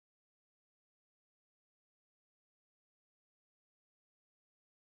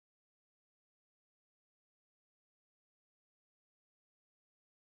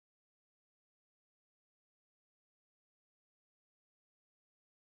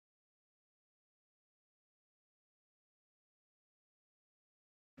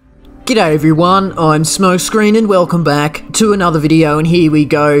G'day everyone, I'm Smokescreen and welcome back to another video, and here we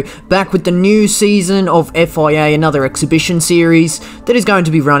go, back with the new season of FIA, another exhibition series that is going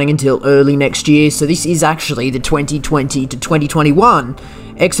to be running until early next year. So this is actually the 2020 to 2021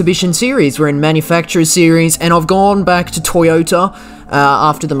 exhibition series. We're in manufacturers series, and I've gone back to Toyota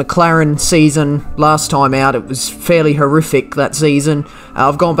after the McLaren season last time out. It was fairly horrific that season.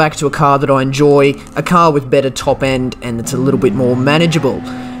 I've gone back to a car that I enjoy, a car with better top end and it's a little bit more manageable.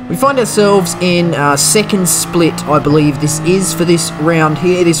 We find ourselves in second split, I believe this is, for this round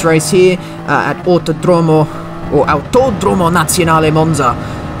here, this race here, at Autodromo Nazionale Monza.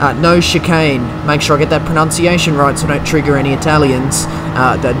 No chicane. Make sure I get that pronunciation right so I don't trigger any Italians.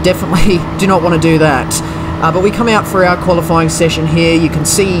 That definitely do not want to do that. But we come out for our qualifying session here. You can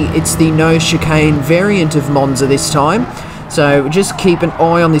see it's the no chicane variant of Monza this time. So just keep an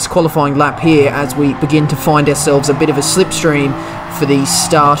eye on this qualifying lap here as we begin to find ourselves a bit of a slipstream for the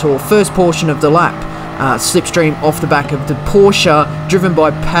start or first portion of the lap. Slipstream off the back of the Porsche, driven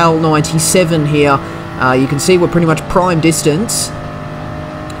by PAL 97 here. You can see we're pretty much prime distance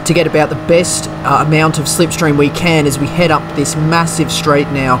to get about the best amount of slipstream we can as we head up this massive straight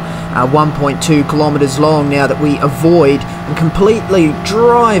now, 1.2 kilometers long, now that we avoid and completely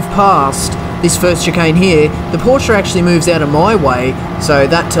drive past this first chicane here. The Porsche actually moves out of my way, so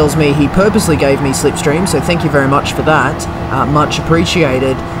that tells me he purposely gave me slipstream, so thank you very much for that, much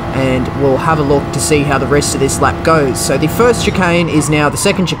appreciated, and we'll have a look to see how the rest of this lap goes. So the first chicane is now the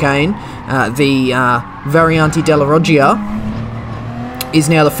second chicane, the Variante della Roggia is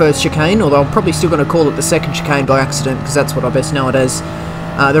now the first chicane, although I'm probably still going to call it the second chicane by accident because that's what I best know it as.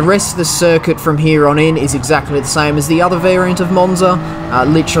 The rest of the circuit from here on in is exactly the same as the other variant of Monza.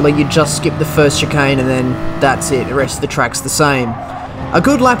 Literally, you just skip the first chicane and then that's it. The rest of the track's the same. A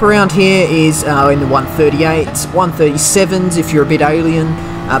good lap around here is in the 138s, 137s if you're a bit alien.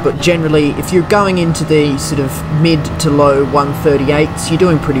 But generally, if you're going into the sort of mid to low 138s, you're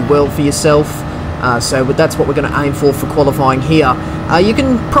doing pretty well for yourself. So that's what we're going to aim for qualifying here. You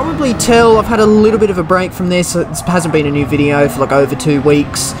can probably tell I've had a little bit of a break from this. It hasn't been a new video for like over 2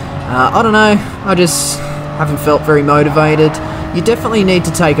 weeks. I don't know, I just haven't felt very motivated. You definitely need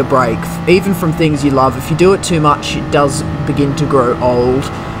to take a break, even from things you love. If you do it too much, it does begin to grow old.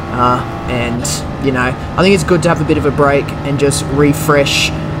 And, you know, I think it's good to have a bit of a break and just refresh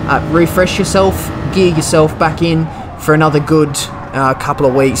yourself, gear yourself back in for another good couple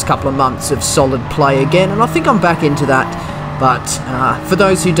of weeks, couple of months of solid play again, and I think I'm back into that. But for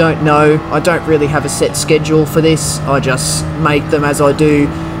those who don't know, I don't really have a set schedule for this. I just make them as I do,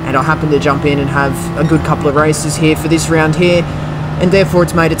 and I happen to jump in and have a good couple of races here for this round here, and therefore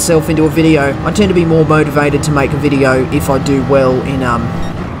it's made itself into a video. I tend to be more motivated to make a video if I do well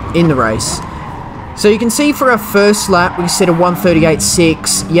in the race. So you can see for our first lap, we set a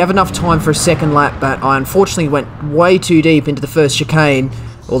 138.6. You have enough time for a second lap, but I unfortunately went way too deep into the first chicane,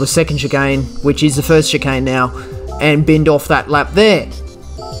 or the second chicane, which is the first chicane now, and binned off that lap there.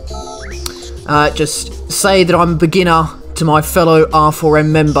 Just say that I'm a beginner to my fellow R4M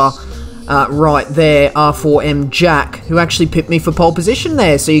member right there, R4M Jack, who actually pipped me for pole position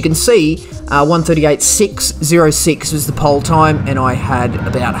there. So you can see 138.606 was the pole time, and I had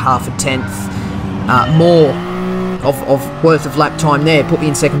about half a tenth more of worth of lap time there, put me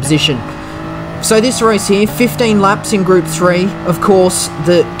in second position. So this race here, 15 laps in Group 3, of course,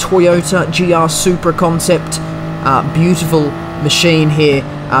 the Toyota GR Supra concept, beautiful machine here,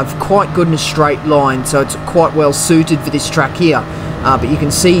 quite good in a straight line, so it's quite well suited for this track here. But you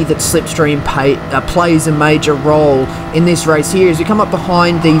can see that slipstream plays a major role in this race here. As we come up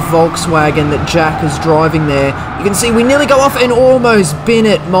behind the Volkswagen that Jack is driving there, you can see we nearly go off and almost bin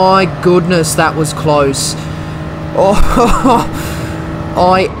it. My goodness, that was close. Oh,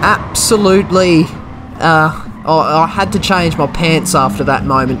 I absolutely... I had to change my pants after that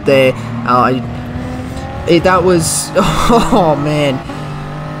moment there. That was... Oh, man.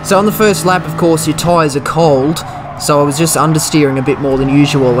 So on the first lap, of course, your tyres are cold. So I was just understeering a bit more than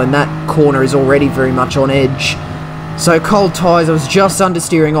usual, and that corner is already very much on edge. So cold tyres, I was just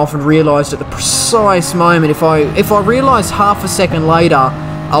understeering off and realised at the precise moment, if I realised half a second later,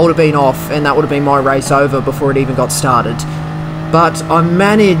 I would have been off, and that would have been my race over before it even got started. But I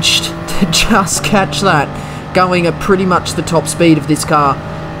managed to just catch that, going at pretty much the top speed of this car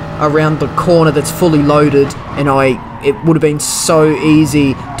around the corner that's fully loaded, and it would have been so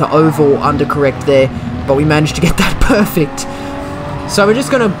easy to over or undercorrect there. But we managed to get that perfect. So we're just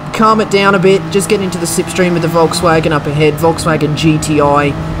going to calm it down a bit, just get into the slipstream with the Volkswagen up ahead, Volkswagen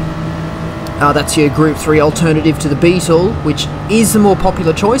GTI. That's your Group 3 alternative to the Beetle, which is the more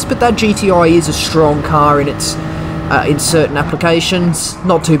popular choice, but that GTI is a strong car in its in certain applications.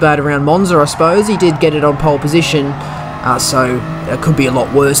 Not too bad around Monza, I suppose. He did get it on pole position, so it could be a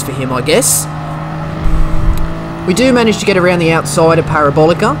lot worse for him, I guess. We do manage to get around the outside of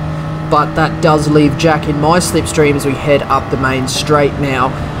Parabolica, but that does leave Jack in my slipstream as we head up the main straight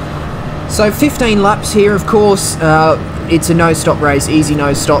now. So 15 laps here, of course. It's a no-stop race, easy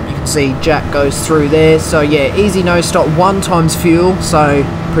no-stop. You can see Jack goes through there. So yeah, easy no-stop, 1 times fuel, so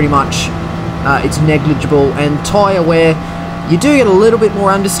pretty much it's negligible. And tyre wear, you do get a little bit more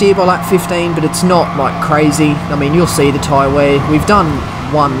understeer by lap 15, but it's not like crazy. I mean, you'll see the tyre wear. We've done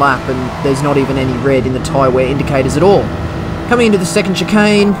 1 lap and there's not even any red in the tyre wear indicators at all. Coming into the second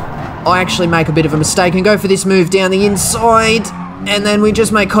chicane, I actually make a bit of a mistake and go for this move down the inside, and then we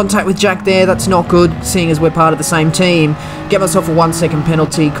just make contact with Jack there. That's not good, seeing as we're part of the same team. Get myself a 1 second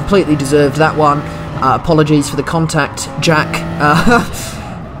penalty, completely deserved that one. Apologies for the contact, Jack.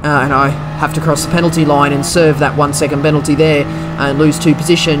 And I have to cross the penalty line and serve that 1 second penalty there and lose 2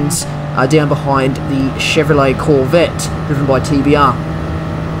 positions down behind the Chevrolet Corvette driven by TBR.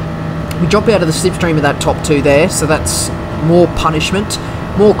 We drop out of the slipstream of that top 2 there, so that's more punishment,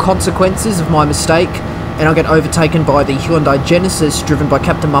 more consequences of my mistake, and I'll get overtaken by the Hyundai Genesis driven by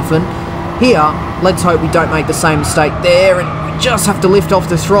Captain Muffin. Here, let's hope we don't make the same mistake there, and we just have to lift off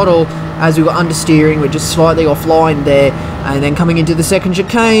the throttle as we were understeering. We're just slightly offline there, and then coming into the second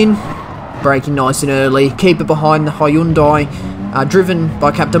chicane, braking nice and early, keep it behind the Hyundai driven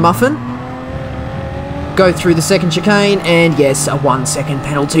by Captain Muffin. Go through the second chicane, and yes, a 1 second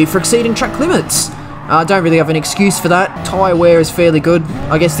penalty for exceeding track limits. Don't really have an excuse for that. Tyre wear is fairly good.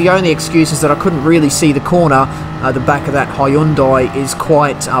 I guess the only excuse is that I couldn't really see the corner. The back of that Hyundai is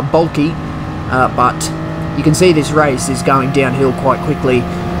quite bulky, but you can see this race is going downhill quite quickly.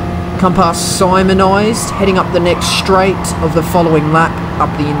 Come past Simonised, heading up the next straight of the following lap,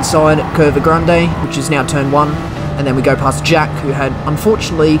 up the inside at Curva Grande, which is now turn 1. And then we go past Jack, who had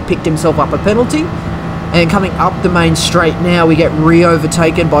unfortunately picked himself up a penalty. And coming up the main straight now, we get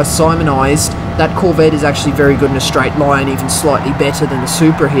re-overtaken by Simonised. That Corvette is actually very good in a straight line, even slightly better than the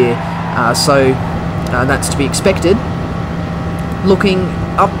Supra here. So that's to be expected. Looking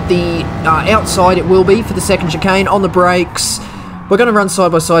up the outside, it will be for the second chicane on the brakes. We're going to run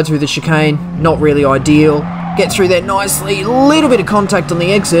side by side through the chicane. Not really ideal. Get through there nicely. A little bit of contact on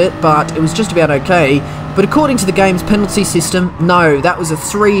the exit, but it was just about okay. But according to the game's penalty system, no, that was a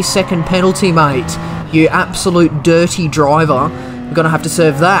 3 second penalty, mate. You absolute dirty driver. We're going to have to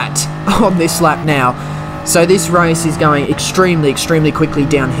serve that on this lap now. So this race is going extremely, extremely quickly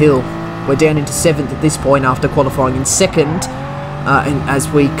downhill. We're down into 7th at this point after qualifying in 2nd. And as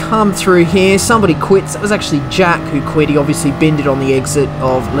we come through here, somebody quits. That was actually Jack who quit. He obviously binned it on the exit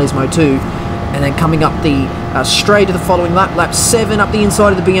of Lesmo 2. And then coming up the straight of the following lap, lap 7 up the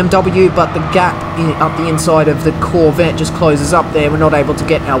inside of the BMW, but the gap up the inside of the Corvette just closes up there. We're not able to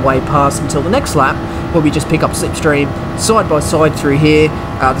get our way past until the next lap, where we just pick up slipstream side by side through here.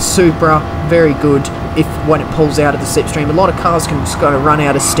 The Supra, very good when it pulls out of the slipstream. A lot of cars can just kind of run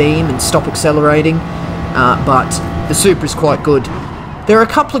out of steam and stop accelerating, but the Supra is quite good. There are a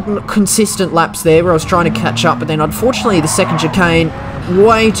couple of consistent laps there where I was trying to catch up, but then unfortunately the second chicane,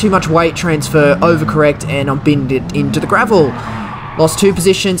 way too much weight transfer, overcorrect, and I binned it into the gravel. Lost 2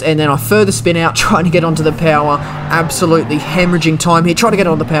 positions, and then I further spin out, trying to get onto the power. Absolutely hemorrhaging time here. Try to get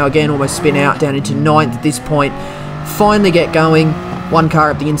on the power again, almost spin out, down into 9th at this point. Finally get going. 1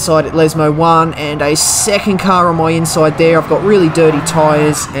 car up the inside at Lesmo 1, and a 2nd car on my inside there. I've got really dirty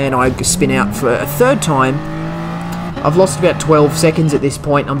tyres, and I spin out for a 3rd time. I've lost about 12 seconds at this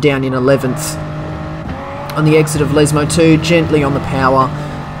point. I'm down in 11th. On the exit of Lesmo 2, gently on the power,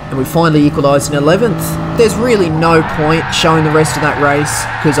 and we finally equalised in 11th. There's really no point showing the rest of that race,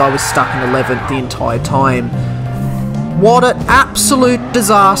 because I was stuck in 11th the entire time. What an absolute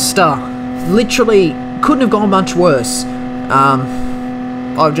disaster. Literally, couldn't have gone much worse.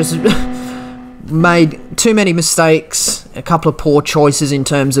 I've just made too many mistakes, a couple of poor choices in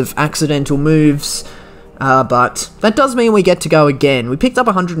terms of accidental moves. But that does mean we get to go again. We picked up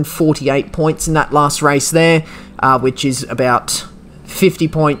 148 points in that last race there, which is about 50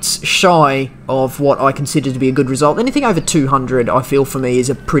 points shy of what I consider to be a good result. Anything over 200, I feel, for me, is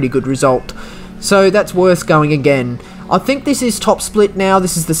a pretty good result. So that's worth going again. I think this is top split now.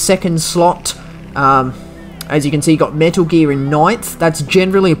 This is the 2nd slot. As you can see, you got Metal Gear in 9th. That's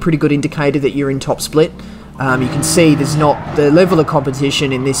generally a pretty good indicator that you're in top split. You can see there's not the level of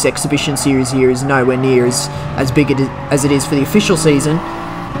competition in this exhibition series here is nowhere near as big as it is for the official season.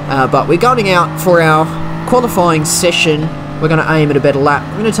 But we're going out for our qualifying session. We're going to aim at a better lap.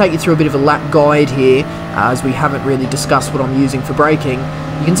 I'm going to take you through a bit of a lap guide here, as we haven't really discussed what I'm using for braking.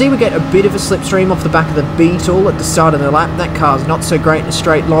 You can see we get a bit of a slipstream off the back of the Beetle at the start of the lap. That car's not so great in a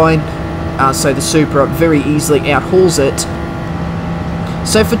straight line, so the Supra very easily outhauls it.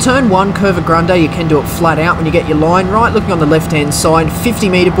 So for turn 1, Curva Grande, you can do it flat out when you get your line right. Looking on the left-hand side, 50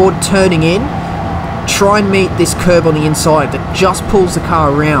 metre board, turning in. Try and meet this curb on the inside that just pulls the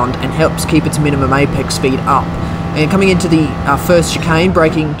car around and helps keep its minimum apex speed up. And coming into the first chicane,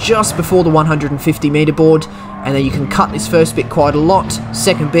 braking just before the 150 metre board, and then you can cut this first bit quite a lot,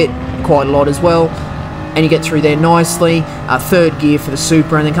 second bit quite a lot as well, and you get through there nicely. Third gear for the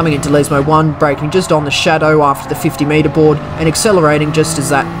Supra, and then coming into Lesmo 1, braking just on the shadow after the 50 metre board, and accelerating just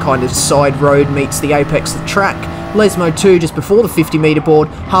as that kind of side road meets the apex of the track. Lesmo 2 just before the 50 metre board,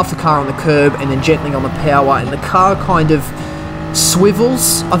 half the car on the curb, and then gently on the power, and the car kind of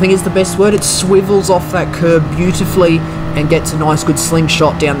swivels, I think is the best word. It swivels off that curb beautifully and gets a nice good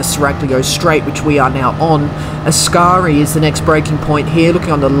slingshot down the Seraglio straight, which we are now on. Ascari is the next braking point here.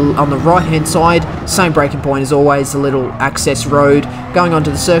 Looking on the right hand side, same braking point as always, the little access road. Going onto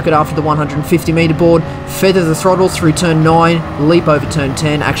the circuit after the 150 metre board, feather the throttle through turn 9, leap over turn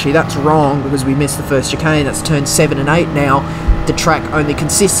 10. Actually that's wrong because we missed the first chicane. That's turn 7 and 8 now. The track only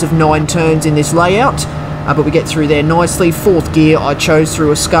consists of 9 turns in this layout. But we get through there nicely. Fourth gear I chose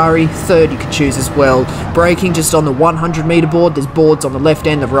through Ascari. Third you could choose as well. Braking just on the 100 metre board. There's boards on the left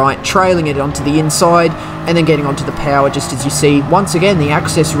and the right, trailing it onto the inside, and then getting onto the power just as you see. Once again the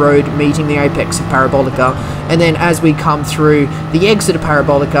access road meeting the apex of Parabolica, and then as we come through the exit of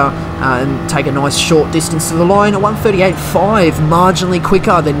Parabolica and take a nice short distance to the line, a 1:38.5, marginally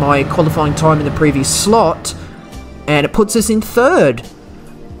quicker than my qualifying time in the previous slot, and it puts us in third.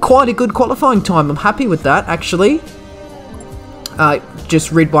 Quite a good qualifying time, I'm happy with that actually.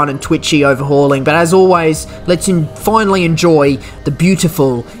 Just Rid1 and Twitchy overhauling, but as always, let's finally enjoy the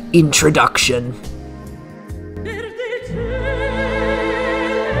beautiful introduction.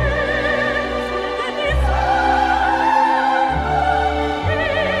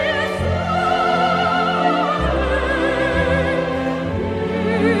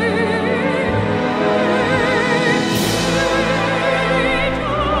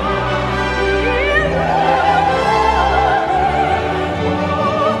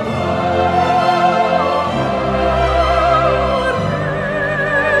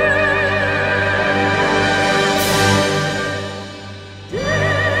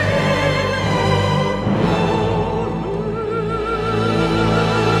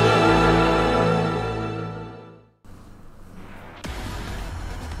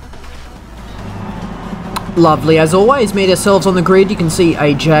 Lovely, as always, meet ourselves on the grid. You can see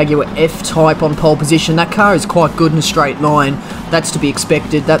a Jaguar F-Type on pole position. That car is quite good in a straight line. That's to be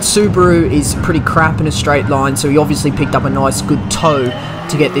expected. That Subaru is pretty crap in a straight line, so he obviously picked up a nice good toe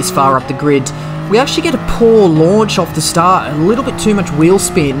to get this far up the grid. We actually get a poor launch off the start, a little bit too much wheel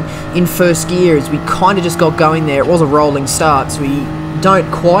spin in first gear as we kind of just got going there. It was a rolling start, so we don't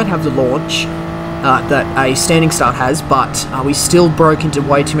quite have the launch that a standing start has, but we still broke into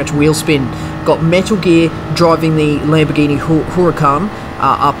way too much wheel spin. Got Metal Gear driving the Lamborghini Huracan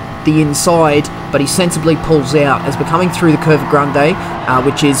up the inside, but he sensibly pulls out as we're coming through the Curva Grande,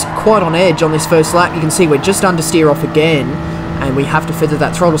 which is quite on edge on this first lap. You can see we're just under steer off again, and we have to feather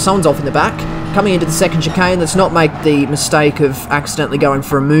that throttle. Someone's off in the back. Coming into the second chicane, let's not make the mistake of accidentally going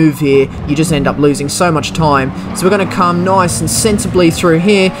for a move here. You just end up losing so much time. So we're going to come nice and sensibly through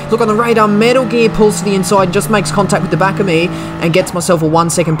here. Look on the radar, Metal Gear pulls to the inside, just makes contact with the back of me, and gets myself a 1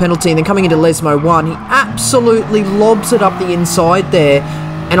 second penalty. And then coming into Lesmo 1, he absolutely lobs it up the inside there,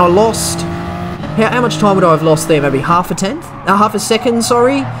 and I lost... How much time would I have lost there? Maybe half a second,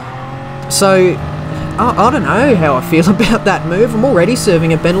 sorry. So... I don't know how I feel about that move. I'm already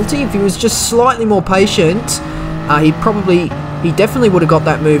serving a penalty. If he was just slightly more patient, he definitely would have got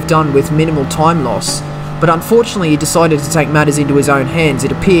that move done with minimal time loss. But unfortunately, he decided to take matters into his own hands,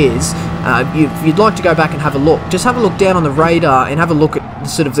 it appears. If you'd like to go back and have a look, just have a look down on the radar and have a look at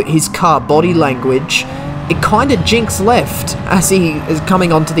sort of his car body language. It kind of jinks left as he is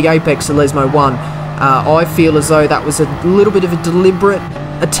coming onto the apex of Lesmo 1. I feel as though that was a little bit of a deliberate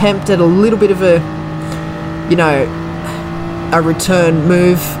attempt at a little bit of a... you know, a return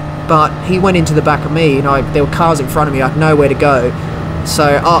move, but he went into the back of me, and there were cars in front of me, I had nowhere to go. So,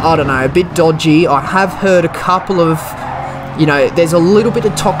 I don't know, a bit dodgy. I have heard a couple of, you know, there's a little bit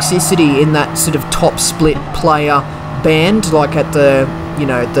of toxicity in that sort of top split player band, like at the, you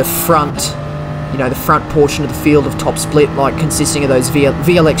know, the front portion of the field of top split, like consisting of those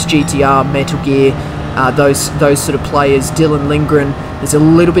VLX GTR, Metal Gear, those sort of players, Dylan Lindgren. There's a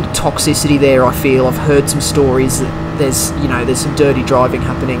little bit of toxicity there, I feel. I've heard some stories that there's some dirty driving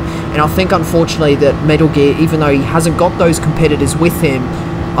happening. And I think, unfortunately, that Metal Gear, even though he hasn't got those competitors with him,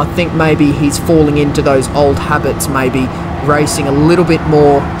 I think maybe he's falling into those old habits, maybe racing a little bit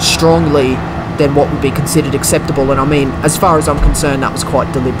more strongly than what would be considered acceptable. And I mean, as far as I'm concerned, that was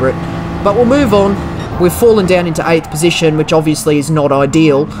quite deliberate. But we'll move on. We've fallen down into 8th position, which obviously is not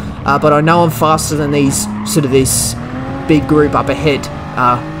ideal, but I know I'm faster than this big group up ahead,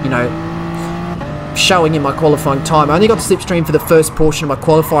 you know, showing in my qualifying time. I only got to slipstream for the first portion of my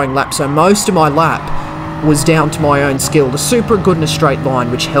qualifying lap, so most of my lap was down to my own skill. The super good in a straight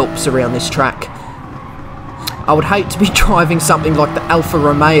line, which helps around this track. I would hate to be driving something like the Alfa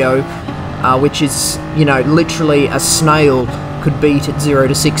Romeo, which is, you know, literally a snail could beat at 0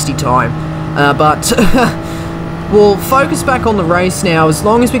 to 60 time. But we'll focus back on the race now. As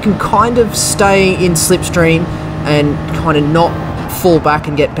long as we can kind of stay in slipstream and kind of not fall back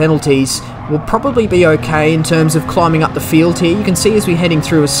and get penalties, we'll probably be okay in terms of climbing up the field here. You can see as we're heading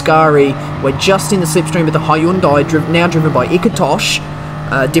through Ascari, we're just in the slipstream with the Hyundai, now driven by Ikatosh,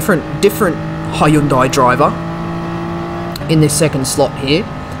 different Hyundai driver in this second slot here.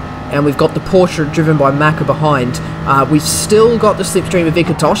 And we've got the Porsche driven by Maka behind. We've still got the slipstream of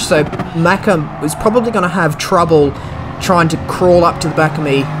Ikatosh, so Maka is probably going to have trouble trying to crawl up to the back of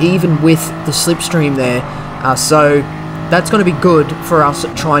me, even with the slipstream there. So that's going to be good for us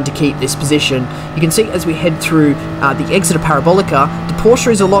trying to keep this position. You can see as we head through the exit of Parabolica, the Porsche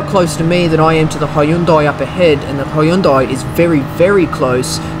is a lot closer to me than I am to the Hyundai up ahead, and the Hyundai is very, very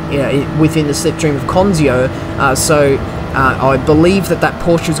close within the slipstream of Konzio. I believe that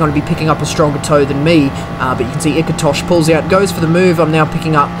Porsche is going to be picking up a stronger toe than me, but you can see Ikatosh pulls out, goes for the move. I'm now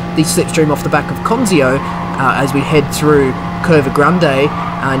picking up the slipstream off the back of Konzio as we head through Curva Grande,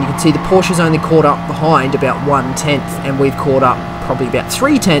 and you can see the Porsche's only caught up behind about 1/10, and we've caught up probably about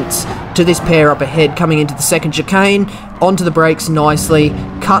 3/10 to this pair up ahead coming into the second chicane. Onto the brakes nicely,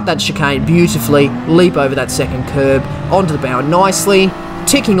 cut that chicane beautifully, leap over that second curb, onto the bow nicely,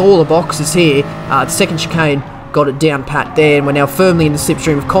 ticking all the boxes here. The second chicane, got it down pat there, and we're now firmly in the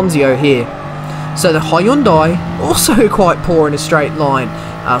slipstream of Konzio here. So the Hyundai, also quite poor in a straight line.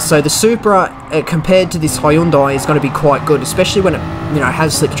 So the Supra, compared to this Hyundai, is going to be quite good, especially when it, you know,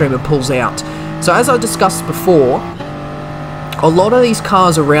 has slipstream and pulls out. So as I discussed before, a lot of these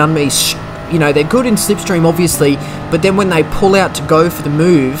cars around me, you know, they're good in slipstream obviously, but then when they pull out to go for the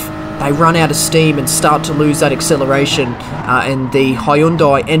move, they run out of steam and start to lose that acceleration, and the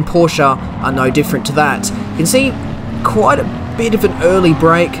Hyundai and Porsche are no different to that. You can see quite a bit of an early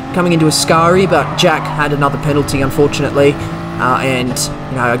break coming into Ascari, but Jack had another penalty unfortunately, and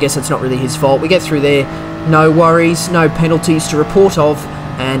you know, I guess it's not really his fault. We get through there, no worries, no penalties to report of,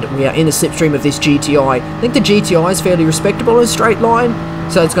 and we are in the slipstream of this GTI. I think the GTI is fairly respectable in a straight line,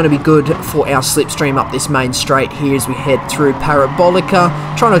 so it's going to be good for our slipstream up this main straight here as we head through Parabolica.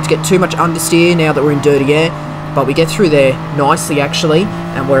 Try not to get too much understeer now that we're in dirty air, but we get through there nicely actually,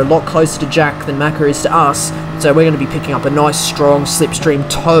 and we're a lot closer to Jack than Maka is to us, so we're going to be picking up a nice strong slipstream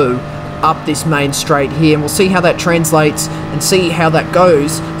toe up this main straight here, and we'll see how that translates and see how that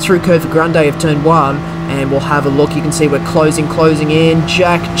goes through Curva Grande of turn 1, and we'll have a look. You can see we're closing in.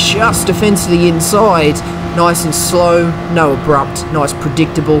 Jack just defends to the inside, nice and slow, no abrupt, nice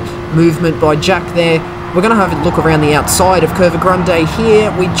predictable movement by Jack there. We're going to have a look around the outside of Curva Grande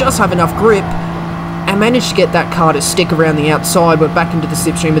here. We just have enough grip and managed to get that car to stick around the outside. We're back into the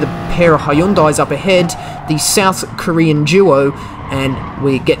slipstream with a pair of Hyundais up ahead, the South Korean duo, and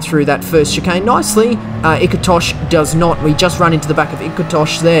we get through that first chicane nicely. Ikatosh does not. We just run into the back of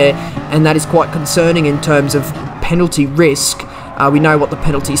Ikatosh there, and that is quite concerning in terms of penalty risk. We know what the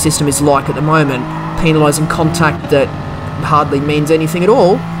penalty system is like at the moment, penalising contact that hardly means anything at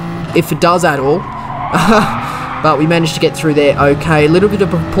all, if it does at all. But we managed to get through there okay. A little bit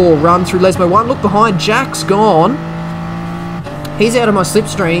of a poor run through Lesmo 1. Look behind, Jack's gone. He's out of my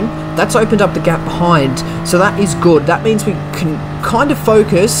slipstream. That's opened up the gap behind, so that is good. That means we can kind of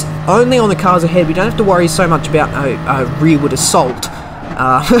focus only on the cars ahead. We don't have to worry so much about a rearward assault.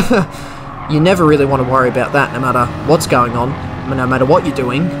 You never really want to worry about that no matter what's going on, no matter what you're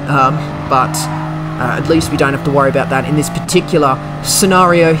doing, but at least we don't have to worry about that in this particular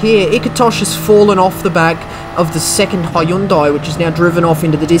scenario here. Ikatosh has fallen off the back of the second Hyundai, which is now driven off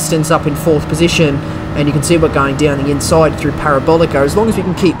into the distance up in 4th position, and you can see we're going down the inside through Parabolica. As long as we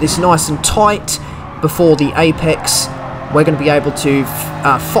can keep this nice and tight before the apex, we're going to be able to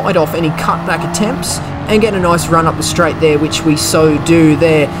fight off any cutback attempts and get a nice run up the straight there, which we so do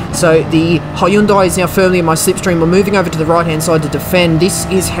there. So the Hyundai is now firmly in my slipstream. We're moving over to the right hand side to defend. This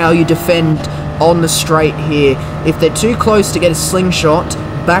is how you defend on the straight here. If they're too close to get a slingshot,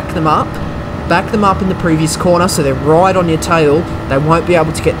 back them up in the previous corner so they're right on your tail. They won't be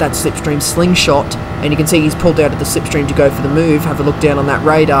able to get that slipstream slingshot and you can see he's pulled out of the slipstream to go for the move. Have a look down on that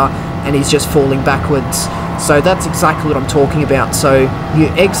radar, and he's just falling backwards. So that's exactly what I'm talking about. So you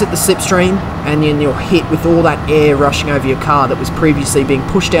exit the slipstream, and then you're hit with all that air rushing over your car that was previously being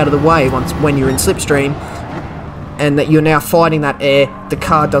pushed out of the way when you're in slipstream, and that you're now fighting that air. The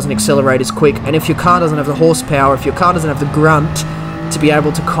car doesn't accelerate as quick, and if your car doesn't have the horsepower, if your car doesn't have the grunt to be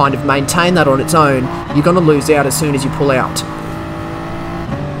able to kind of maintain that on its own, you're going to lose out as soon as you pull out.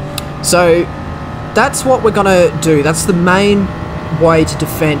 So that's what we're going to do. That's the main way to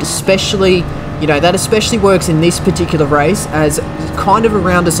defend, especially, you know, that especially works in this particular race, as kind of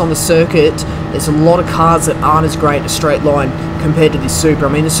around us on the circuit, there's a lot of cars that aren't as great in a straight line compared to this Supra.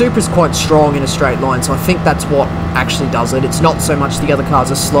 I mean, the Supra is quite strong in a straight line, so I think that's what actually does it. It's not so much the other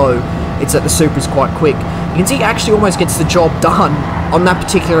cars are slow, it's that the Supra is quite quick. You can see he actually almost gets the job done on that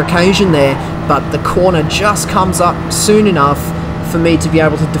particular occasion there, but the corner just comes up soon enough for me to be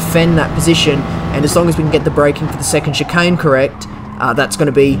able to defend that position, and as long as we can get the braking for the second chicane correct, that's going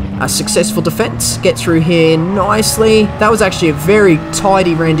to be a successful defense. Get through here nicely. That was actually a very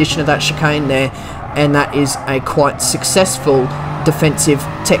tidy rendition of that chicane there, and that is a quite successful defensive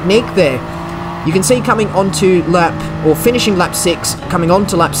technique there. You can see coming onto finishing lap 6, coming on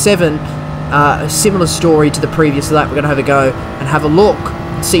to lap 7, a similar story to the previous lap. We're going to have a go and have a look,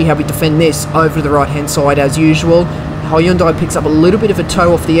 see how we defend this over to the right hand side as usual. Hyundai picks up a little bit of a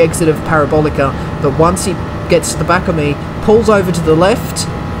toe off the exit of Parabolica, but once he gets to the back of me, pulls over to the left,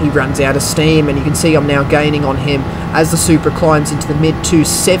 he runs out of steam, and you can see I'm now gaining on him as the Supra climbs into the mid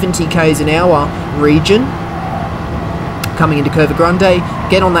 270 k's an hour region. Coming into Curva Grande,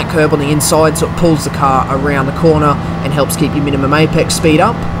 get on that curb on the inside so it pulls the car around the corner and helps keep your minimum apex speed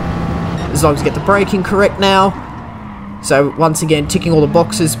up, as long as you get the braking correct now. So once again, ticking all the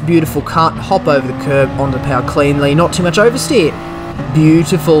boxes, beautiful cut, hop over the curb onto the power cleanly, not too much oversteer.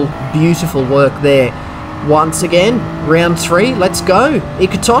 Beautiful, beautiful work there. Once again, round 3, let's go.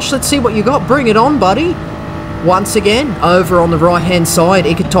 Ikitosh, let's see what you got. Bring it on, buddy. Once again, over on the right-hand side,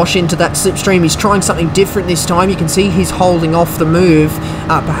 Ikitosh into that slipstream. He's trying something different this time. You can see he's holding off the move.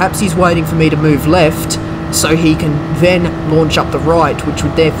 Perhaps he's waiting for me to move left, so he can then launch up the right, which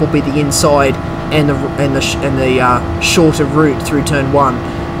would therefore be the inside and the shorter route through turn 1.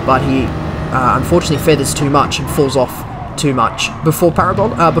 But he unfortunately feathers too much and falls off too much before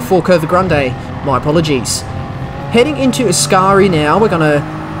Curva Grande. My apologies. Heading into Ascari now, we're going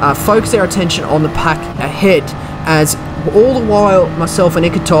to focus our attention on the pack ahead, as all the while myself and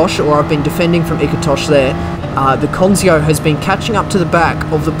Ikitosh, or I've been defending from Ikitosh there, the Conzio has been catching up to the back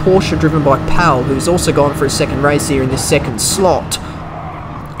of the Porsche driven by Pal, who's also gone for a second race here in this second slot.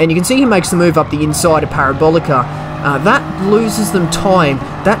 And you can see he makes the move up the inside of Parabolica. That loses them time.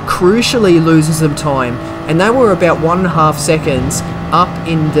 That crucially loses them time. And they were about 1.5 seconds up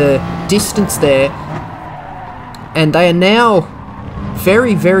in the distance there. And they are now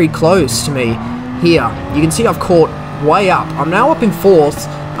very, very close to me here. You can see I've caught way up. I'm now up in 4th.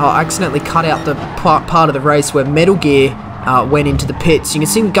 I accidentally cut out the part of the race where Metal Gear went into the pits. You can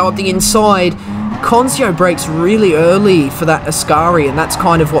see me go up the inside. Conzio brakes really early for that Ascari, and that's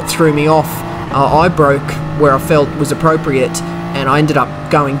kind of what threw me off. I broke where I felt was appropriate, and I ended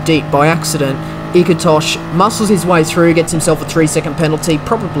up going deep by accident. Ikitosh muscles his way through, gets himself a 3-second penalty.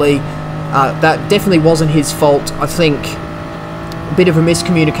 Probably, that definitely wasn't his fault. I think a bit of a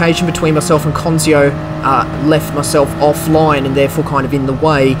miscommunication between myself and Conzio left myself offline and therefore kind of in the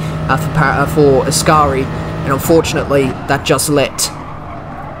way for Ascari, and unfortunately that just let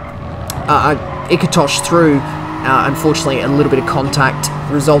Ikitosh through. Unfortunately, a little bit of contact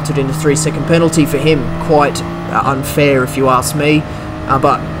resulted in a 3-second penalty for him. Quite unfair, if you ask me.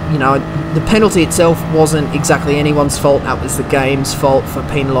 But, you know, the penalty itself wasn't exactly anyone's fault. That was the game's fault for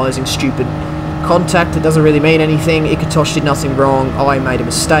penalising stupid contact. It doesn't really mean anything. Ikitosh did nothing wrong. I made a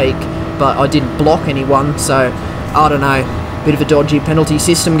mistake, but I didn't block anyone. So, I don't know. Bit of a dodgy penalty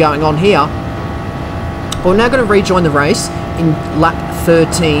system going on here. We're now going to rejoin the race in lap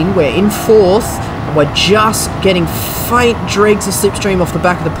 13. We're in 4th, and we're just getting faint dregs of slipstream off the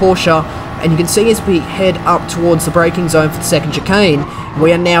back of the Porsche, and you can see as we head up towards the braking zone for the second chicane,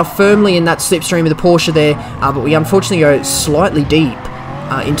 we are now firmly in that slipstream of the Porsche there, but we unfortunately go slightly deep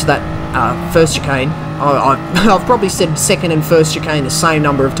into that first chicane. I've probably said second and first chicane the same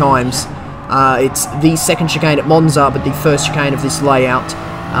number of times. It's the second chicane at Monza, but the first chicane of this layout.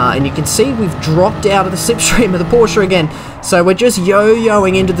 And you can see we've dropped out of the slipstream of the Porsche again. So we're just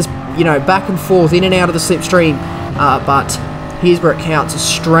yo-yoing into this, you know, back and forth, in and out of the slipstream. But here's where it counts, a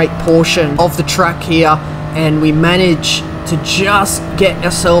straight portion of the track here. And we manage to just get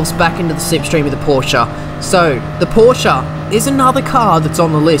ourselves back into the slipstream of the Porsche. So, the Porsche is another car that's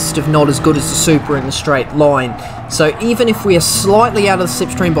on the list of not as good as the Supra in the straight line. So even if we are slightly out of the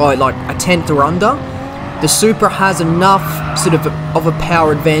slipstream by like a tenth or under, the Supra has enough sort of a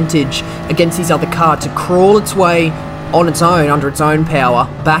power advantage against this other car to crawl its way on its own, under its own power,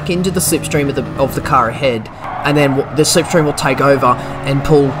 back into the slipstream of the car ahead. And then the slipstream will take over and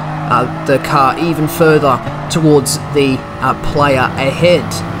pull the car even further towards the player ahead.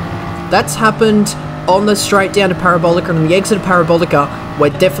 That's happened on the straight down to Parabolica, and on the exit of Parabolica,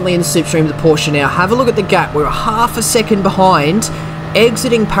 we're definitely in the slipstream of the Porsche now. Have a look at the gap. We're half a second behind,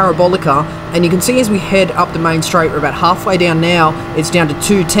 exiting Parabolica, and you can see as we head up the main straight, we're about halfway down now. It's down to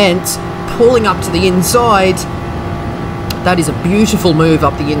 2/10, pulling up to the inside. That is a beautiful move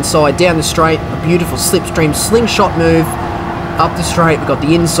up the inside, down the straight, a beautiful slipstream slingshot move. Up the straight, we've got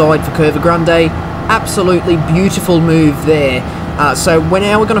the inside for Curva Grande. Absolutely beautiful move there. So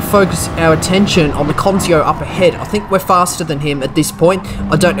now we're going to focus our attention on the Concio up ahead. I think we're faster than him at this point.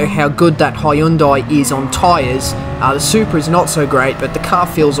 I don't know how good that Hyundai is on tyres. The Supra is not so great, but the car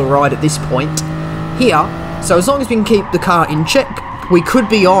feels alright at this point here. So as long as we can keep the car in check, we could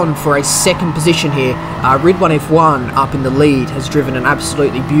be on for a second position here. Ridwan F1 up in the lead has driven an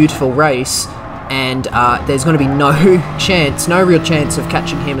absolutely beautiful race, and there's going to be no real chance of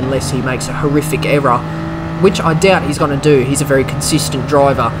catching him unless he makes a horrific error, which I doubt he's going to do. He's a very consistent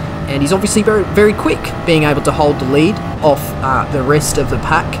driver, and he's obviously very, very quick, being able to hold the lead off the rest of the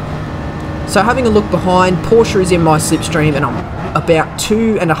pack. So having a look behind, Porsche is in my slipstream, and I'm about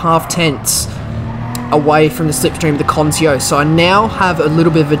 2.5 tenths away from the slipstream of the Concio, so I now have a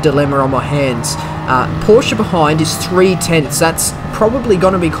little bit of a dilemma on my hands. Porsche behind is 3 tenths. That's probably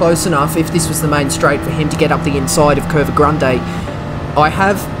going to be close enough if this was the main straight for him to get up the inside of Curva Grande. I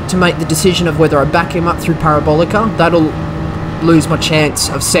have to make the decision of whether I back him up through Parabolica. That'll lose my chance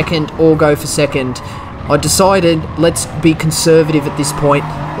of second or go for second. I decided, let's be conservative at this point.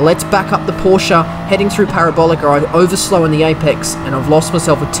 Let's back up the Porsche heading through Parabolica. I overslow in the apex, and I've lost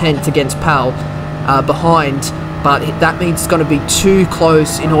myself a tenth against Pal behind, but that means it's going to be too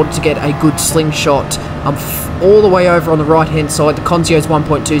close in order to get a good slingshot. I'm all the way over on the right hand side. The Concio's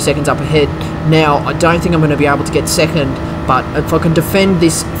 1.2 seconds up ahead. Now, I don't think I'm going to be able to get second, but if I can defend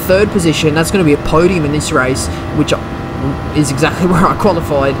this third position, that's going to be a podium in this race, which is exactly where I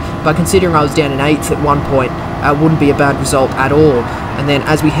qualified, but considering I was down in 8th at one point, wouldn't be a bad result at all. And then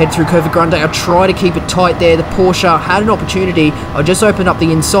as we head through Curva Grande, I try to keep it tight there. The Porsche had an opportunity. I just opened up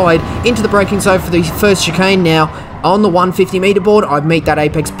the inside into the braking zone for the first chicane now. On the 150 meter board, I meet that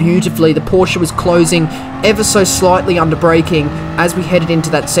apex beautifully. The Porsche was closing ever so slightly under braking as we headed into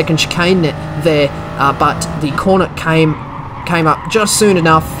that second chicane there, but the corner came up just soon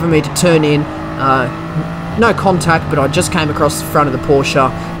enough for me to turn in. No contact, but I just came across the front of the Porsche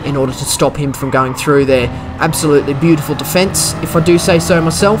in order to stop him from going through there. Absolutely beautiful defense, if I do say so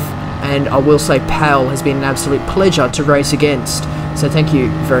myself, and I will say Pal has been an absolute pleasure to race against, so thank you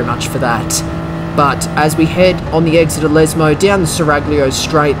very much for that. But as we head on the exit of Lesmo down the Seraglio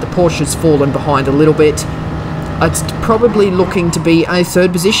straight, the Porsche's fallen behind a little bit. It's probably looking to be a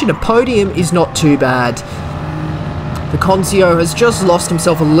third position. A podium is not too bad. The Concio has just lost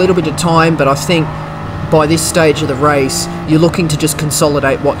himself a little bit of time, but I think by this stage of the race, you're looking to just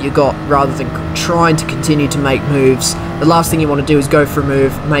consolidate what you got rather than trying to continue to make moves. The last thing you want to do is go for a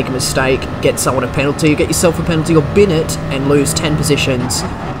move, make a mistake, get someone a penalty, get yourself a penalty, or bin it and lose 10 positions.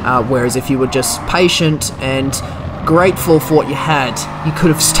 Whereas if you were just patient and grateful for what you had, you could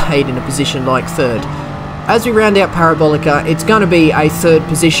have stayed in a position like third. As we round out Parabolica, it's going to be a third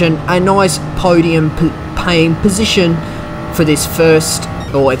position, a nice podium paying position for this first,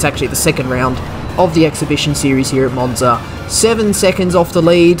 or it's actually the second round of the exhibition series here at Monza. 7 seconds off the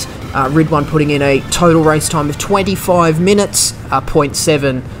lead, Ridwan putting in a total race time of 25 minutes,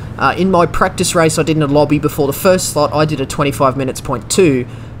 0.7. In my practice race I did in a lobby before the first slot, I did a 25 minutes, 0.2.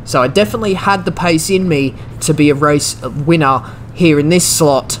 So I definitely had the pace in me to be a race winner here in this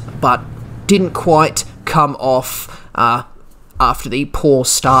slot, but didn't quite come off after the poor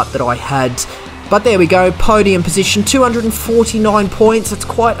start that I had. But there we go, podium position, 249 points. That's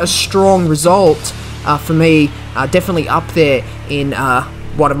quite a strong result for me. Definitely up there in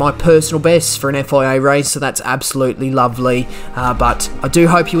one of my personal bests for an FIA race, so that's absolutely lovely. But I do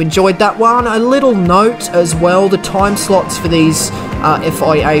hope you enjoyed that one. A little note as well, the time slots for these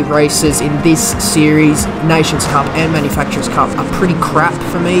FIA races in this series, Nations Cup and Manufacturers Cup, are pretty crap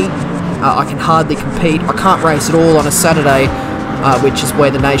for me. I can hardly compete. I can't race at all on a Saturday, which is where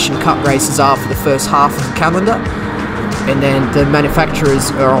the Nation Cup races are for the first half of the calendar. And then the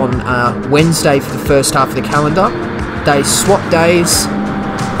manufacturers are on Wednesday for the first half of the calendar. They swap days.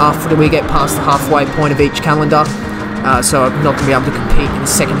 after we get past the halfway point of each calendar, so I'm not going to be able to compete in the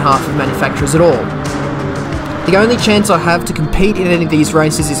second half of manufacturers at all. The only chance I have to compete in any of these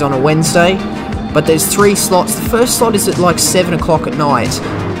races is on a Wednesday, but there's 3 slots. The first slot is at like 7 o'clock at night.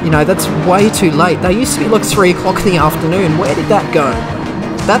 You know, that's way too late. They used to be like 3 o'clock in the afternoon. Where did that go?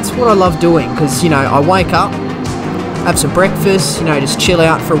 That's what I love doing, because, you know, I wake up, have some breakfast, you know, just chill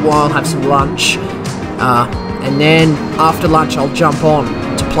out for a while, have some lunch, and then after lunch I'll jump on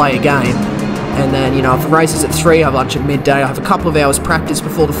to play a game. And then, you know, if the race is at 3, I have lunch at midday, I have a couple of hours practice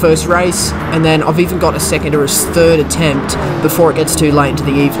before the first race, and then I've even got a second or a third attempt before it gets too late into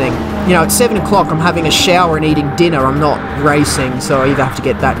the evening. You know, at 7 o'clock I'm having a shower and eating dinner, I'm not racing, so I either have to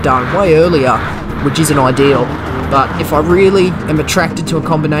get that done way earlier, which isn't ideal. But if I really am attracted to a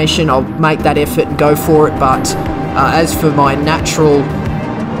combination, I'll make that effort and go for it. But as for the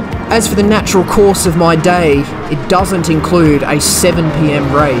natural course of my day, it doesn't include a 7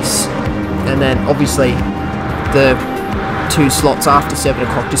 PM race. And then obviously the 2 slots after 7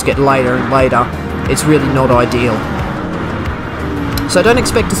 o'clock just get later and later. It's really not ideal. So don't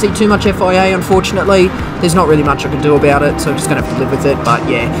expect to see too much FIA, unfortunately. There's not really much I can do about it, so I'm just going to have to live with it. But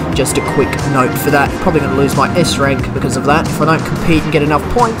yeah, just a quick note for that. Probably going to lose my S rank because of that. If I don't compete and get enough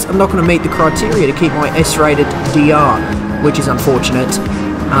points, I'm not going to meet the criteria to keep my S-rated DR, which is unfortunate.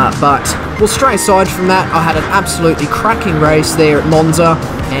 But we'll stray aside from that. I had an absolutely cracking race there at Monza,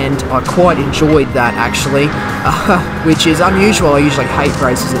 and I quite enjoyed that, actually, which is unusual. I usually hate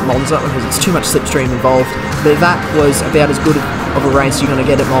races at Monza because it's too much slipstream involved, but that was about as good of a race you're going to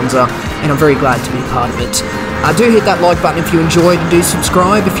get at Monza, and I'm very glad to be part of it. Do hit that like button if you enjoyed, and do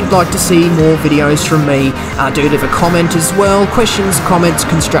subscribe if you'd like to see more videos from me. Do leave a comment as well. Questions, comments,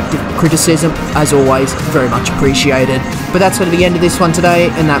 constructive criticism, as always, very much appreciated. But that's going to be the end of this one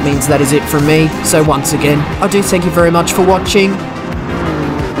today, and that means that is it from me. So once again, I do thank you very much for watching.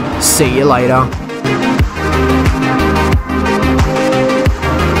 See you later.